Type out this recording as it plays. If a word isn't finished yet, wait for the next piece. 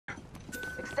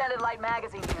extended light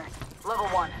magazine here. Level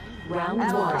 1. Round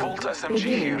 1. Volt SMG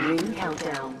Beginning here. ring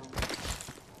countdown.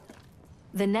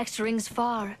 The next ring's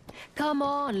far. Come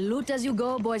on, loot as you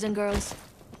go, boys and girls.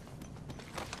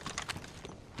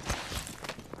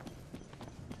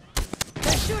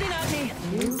 They're shooting at me!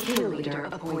 New kill leader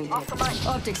appointed. Off the mic.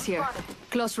 Optics here.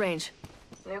 Close range.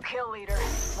 New kill leader.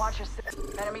 Watch your six.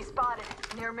 Enemy spotted.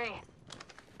 Near me.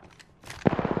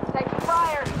 Taking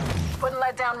fire. Putting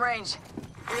lead down range.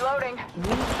 Reloading. New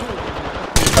kill leader.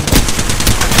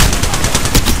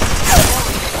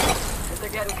 If they're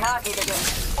getting cocky, they're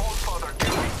getting... All father,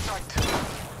 in sight.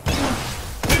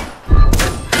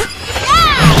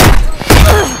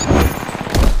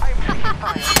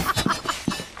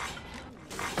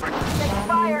 Taking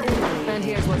fire. And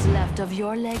here's what's left of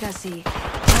your legacy.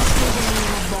 Just give me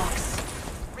a box.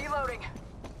 Reloading.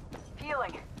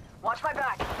 Healing. Watch my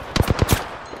back.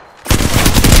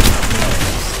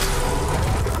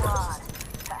 Come on.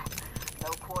 No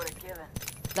quarter given.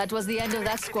 That was the end of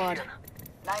that squad.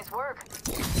 Nice work.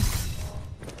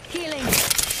 Healing.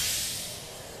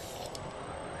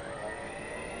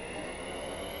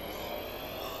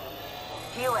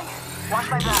 Healing. Watch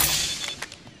my back.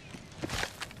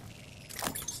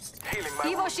 Healing my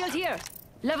Evo wounds. shield here.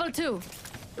 Level 2.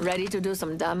 Ready to do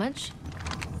some damage?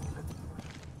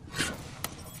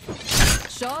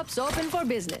 Shops open for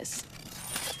business.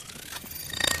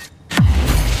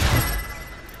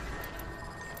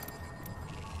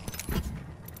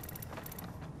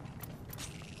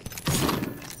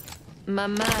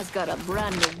 Mama's got a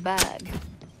brand new bag.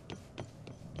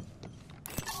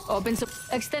 Open some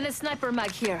extended sniper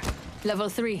mag here. Level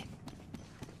 3.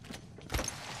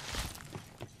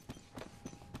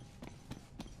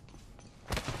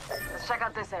 Let's check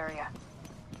out this area.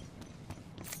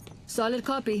 Solid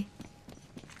copy.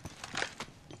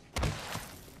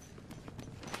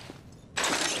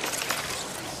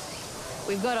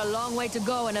 We've got a long way to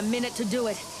go and a minute to do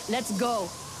it. Let's go.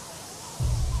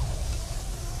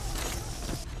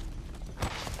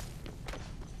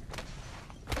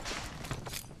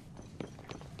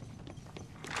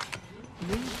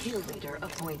 New kill leader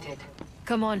appointed.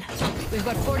 Come on. We've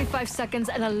got 45 seconds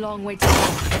and a long way to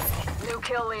go. New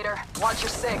kill leader. Watch your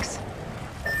six.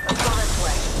 Let's go this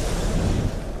way.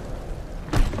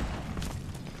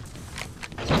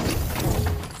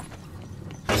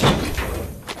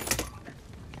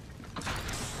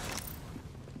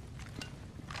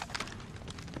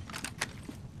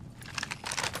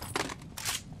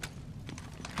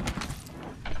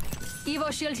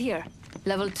 Evo shield here.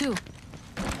 Level 2.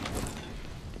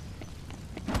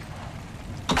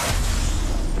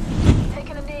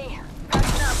 Taking a knee.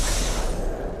 Patching up.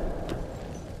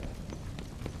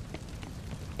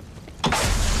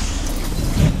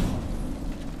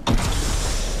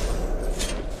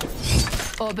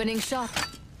 Opening shop.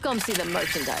 Come see the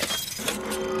merchandise.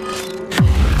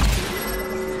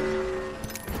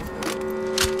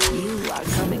 You are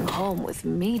coming home with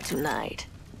me tonight.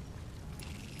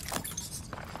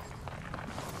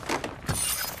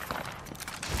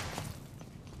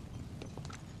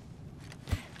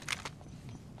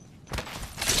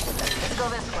 Let's go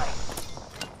this way.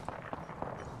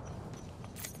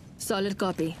 Solid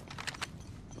copy.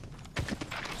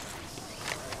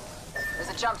 There's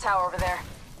a jump tower over there.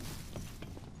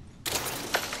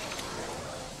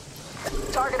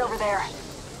 Target over there.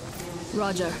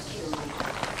 Roger.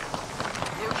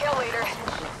 New kill leader.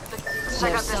 Let's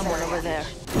check out There's this someone area. over there.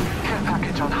 Care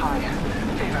package on high.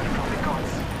 Favor from the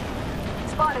gods.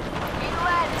 Spotted. Need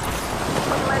lead.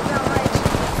 Put lead down range.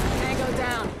 Tango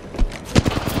down.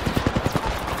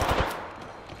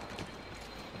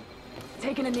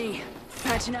 Taking a knee.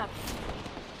 Patching up.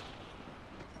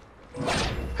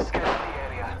 Scanning the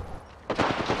area.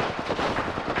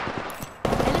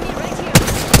 Enemy right here.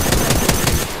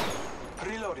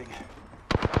 Reloading.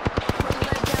 Putting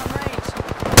lead down range.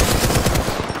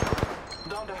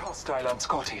 Down the hostile on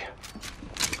Scotty.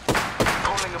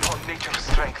 Calling upon nature's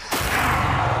strength.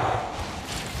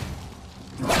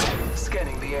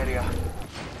 Scanning the area.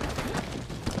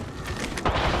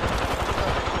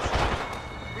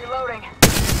 Reloading.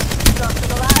 Up to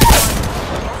the last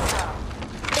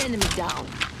one. Enemy down.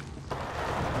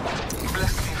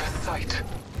 Bless me with sight.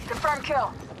 Confirm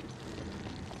kill.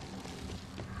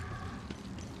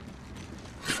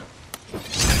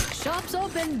 Shops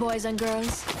open, boys and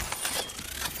girls.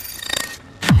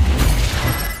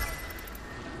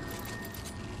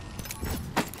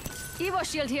 Evo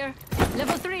shield here.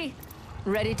 Level 3.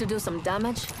 Ready to do some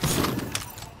damage?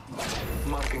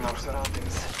 Marking our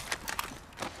surroundings.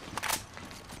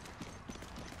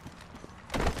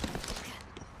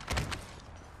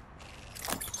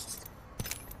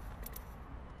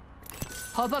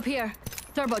 Hop up here.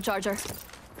 Turbocharger.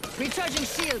 Recharging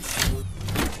shields.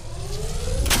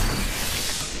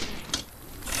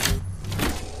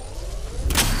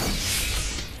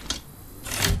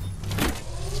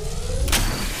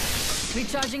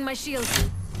 Recharging my shields.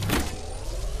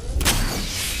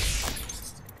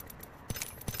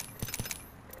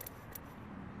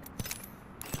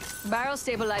 Barrel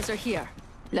stabilizer here.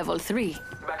 Level 3.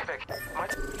 Backpack.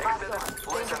 Might extend.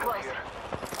 Listen up here.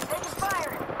 Taking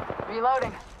fire.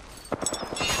 Reloading.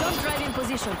 Jump drive in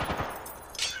position.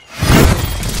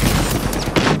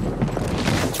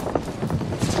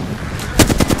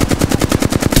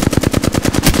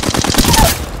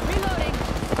 Reloading.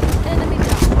 Enemy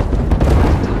down.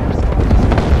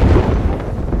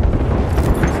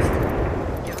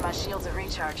 Give my shields a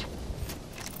recharge.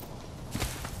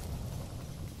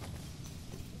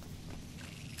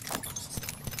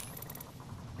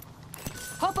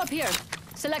 Hop up here.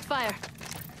 Select fire.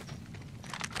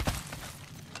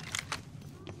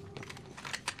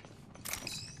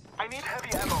 I need heavy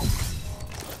ammo.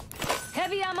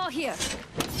 Heavy ammo here.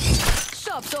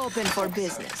 Shop's open for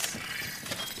business.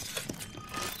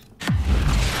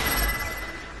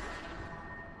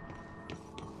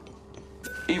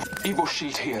 Evo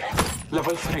sheet here.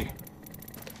 Level 3.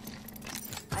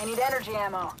 I need energy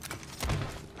ammo.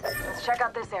 Let's check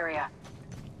out this area.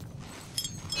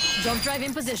 Jump drive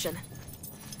in position.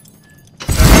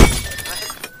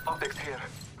 Optics here.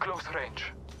 Close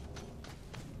range.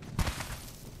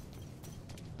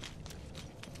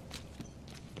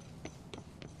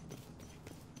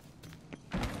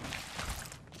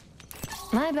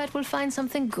 I bet we'll find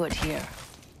something good here.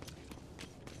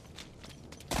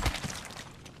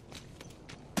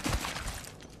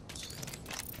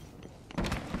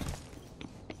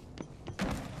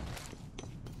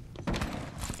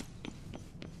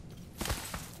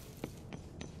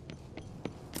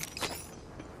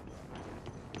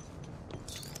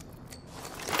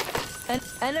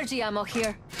 Energy ammo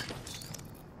here.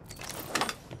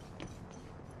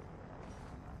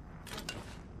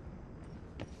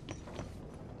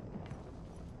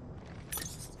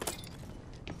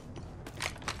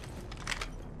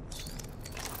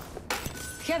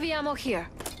 Heavy ammo here.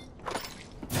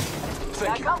 Thank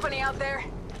Got you. company out there.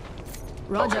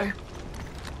 Roger. Okay.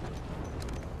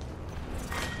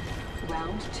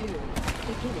 Round 2.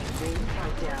 Beginning ring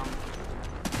countdown.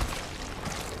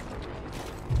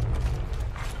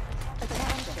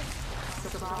 Attention.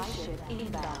 Supply ship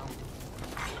inbound.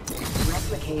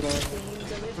 Replicator being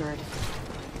delivered.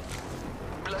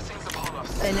 Blessings upon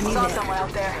us. Enemy Saw there. someone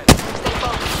out there. Stay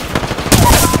focused.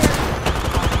 Fire!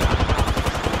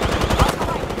 On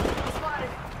point.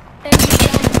 Spotted. Enemy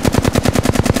down.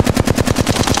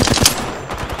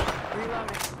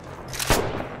 Reloading.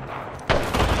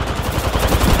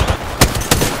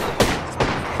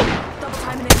 Double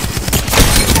timing it.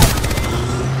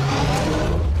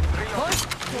 Horse.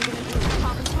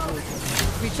 Pop and smoke.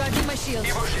 Recharging my shields.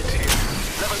 Evo sheet here.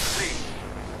 Level 3.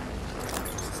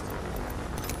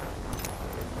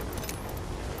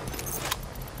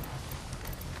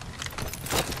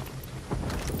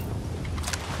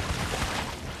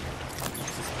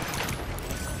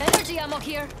 Energy ammo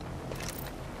here.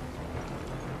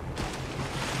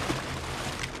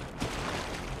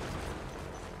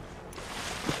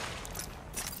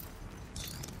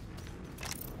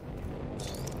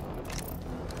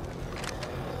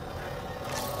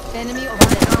 Enemy over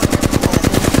there.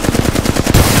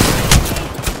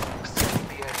 Scanning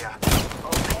the area.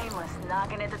 Oh, painless.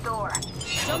 Knocking at the door.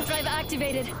 Jump drive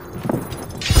activated.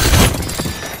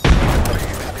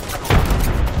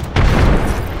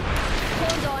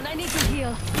 Hold on, I need to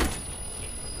heal.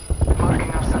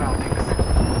 Marking our surroundings.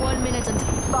 1 minute and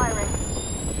Firing.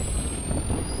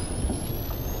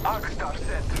 Arcstar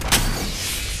set.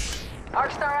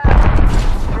 Arcstar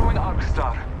out. Throwing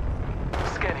Arcstar.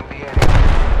 Scanning the area.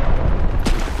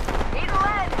 Need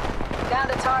lead. Down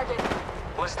to target.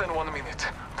 Less than 1 minute.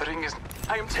 The ring is...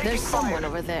 I am taking there's fire. someone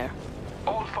over there.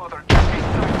 All Father, keep me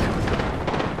tight.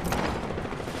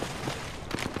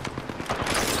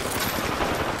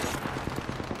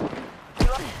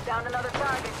 Down another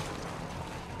target.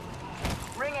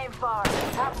 Ring aim far.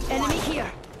 Tap Enemy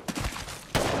here.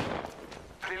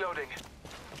 Reloading.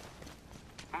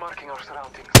 Marking our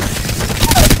surroundings.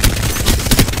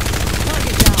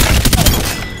 Target down.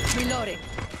 Reloading.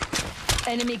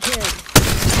 Enemy killed.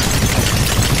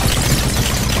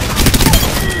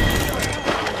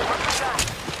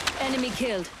 Enemy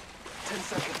killed. 10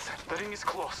 seconds. The ring is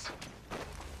close.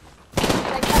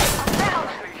 I'm down.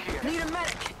 Stay here. Need a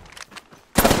medic.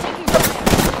 Taking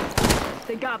fire.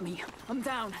 They got me. I'm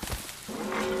down.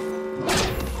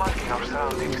 marking our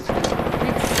surroundings.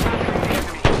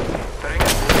 Enemy. The ring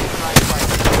is moving right by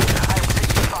me. I'm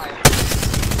taking fire.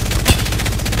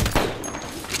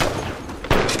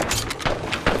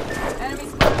 Enemy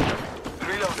spotted.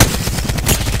 Reloading.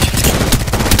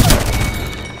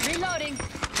 Reloading.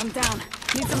 I'm down.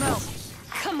 Need some help.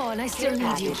 Come on, I still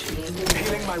need you.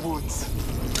 Healing my wounds.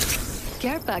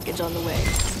 Care package on the way.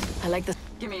 I like the...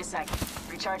 Give me a sec.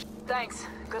 Recharge. Thanks.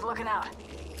 Good looking out.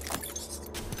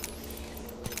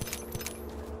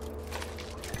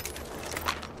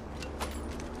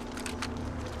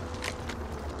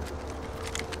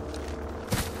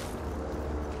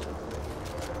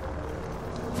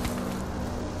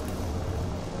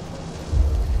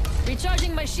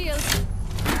 Recharging my shields.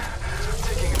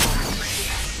 Taking a moment to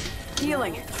breathe.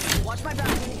 Healing. Watch my back.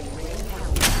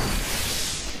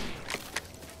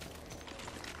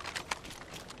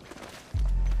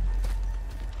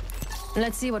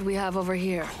 Let's see what we have over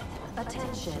here.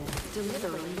 Attention,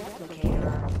 delivering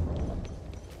replicator.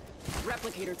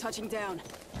 Replicator touching down.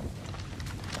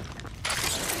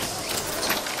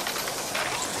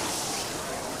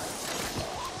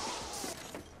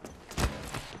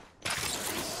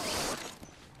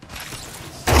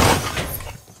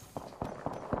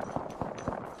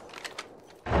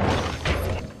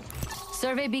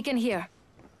 Survey beacon here.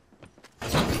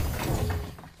 Let's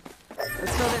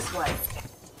go this way.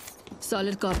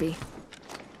 Solid copy.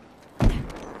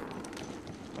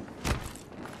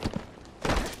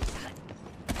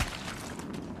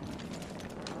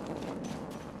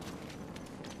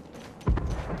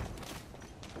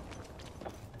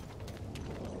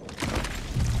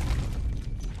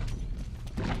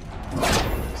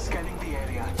 Scanning the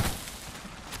area.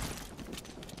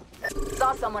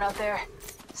 Saw someone out there.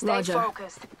 Stay Roger.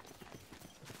 focused.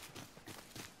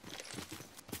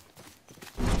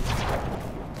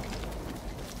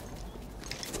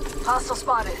 Hostile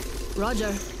spotted.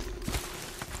 Roger.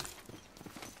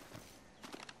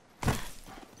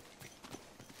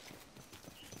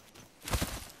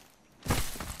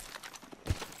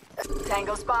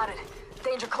 Tango spotted.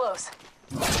 Danger close.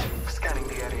 Scanning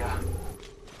the area.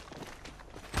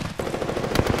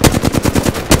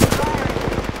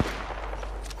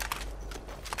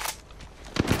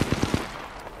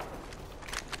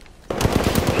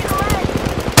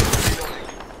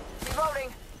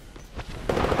 Reloading.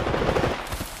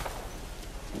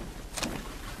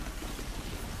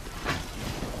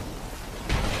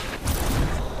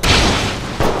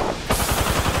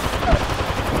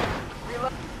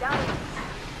 Reload. Down.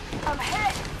 I'm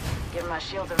hit. Give my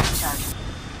shield a recharge.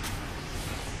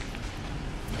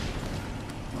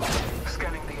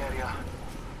 Scanning the area.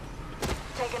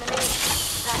 Taking a knee.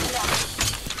 Passing up.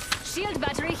 Shield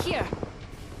battery here.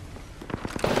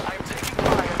 I'm taking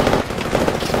fire.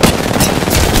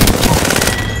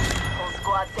 Whole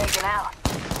squad taken out. I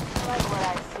like what I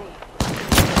see.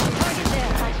 Target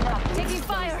there. Catching up. Taking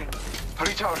fire.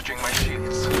 Recharging my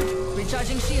shields.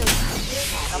 Recharging shields.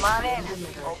 Come on in.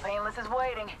 Old Painless is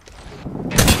waiting.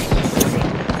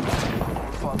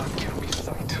 Father, give me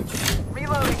sight.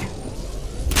 Reloading.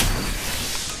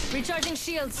 Recharging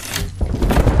shields.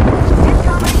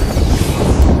 Incoming.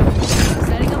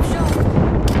 Setting up show.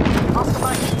 Off the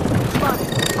mic. Spotted.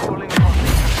 Calling upon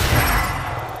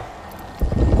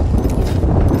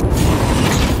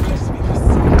bless me with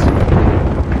sight.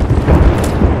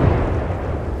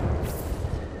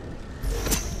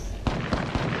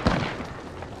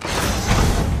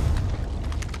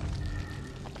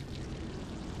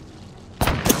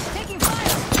 Taking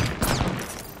fire.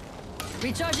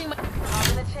 Recharging my... Hop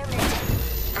in the chimney.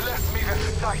 Bless me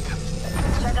with sight.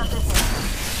 Check out this one.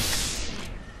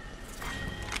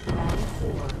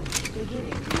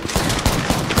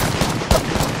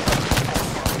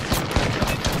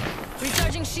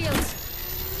 Recharging shields.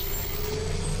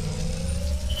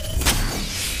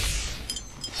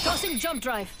 Tossing jump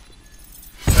drive.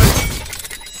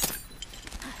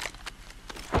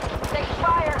 Take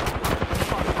fire.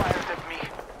 Shot fired at me.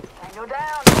 Tango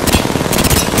down.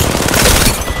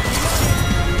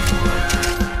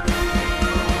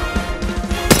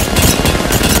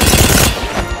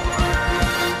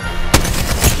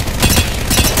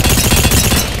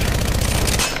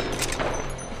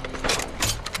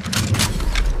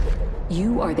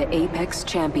 You are the Apex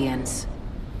Champions.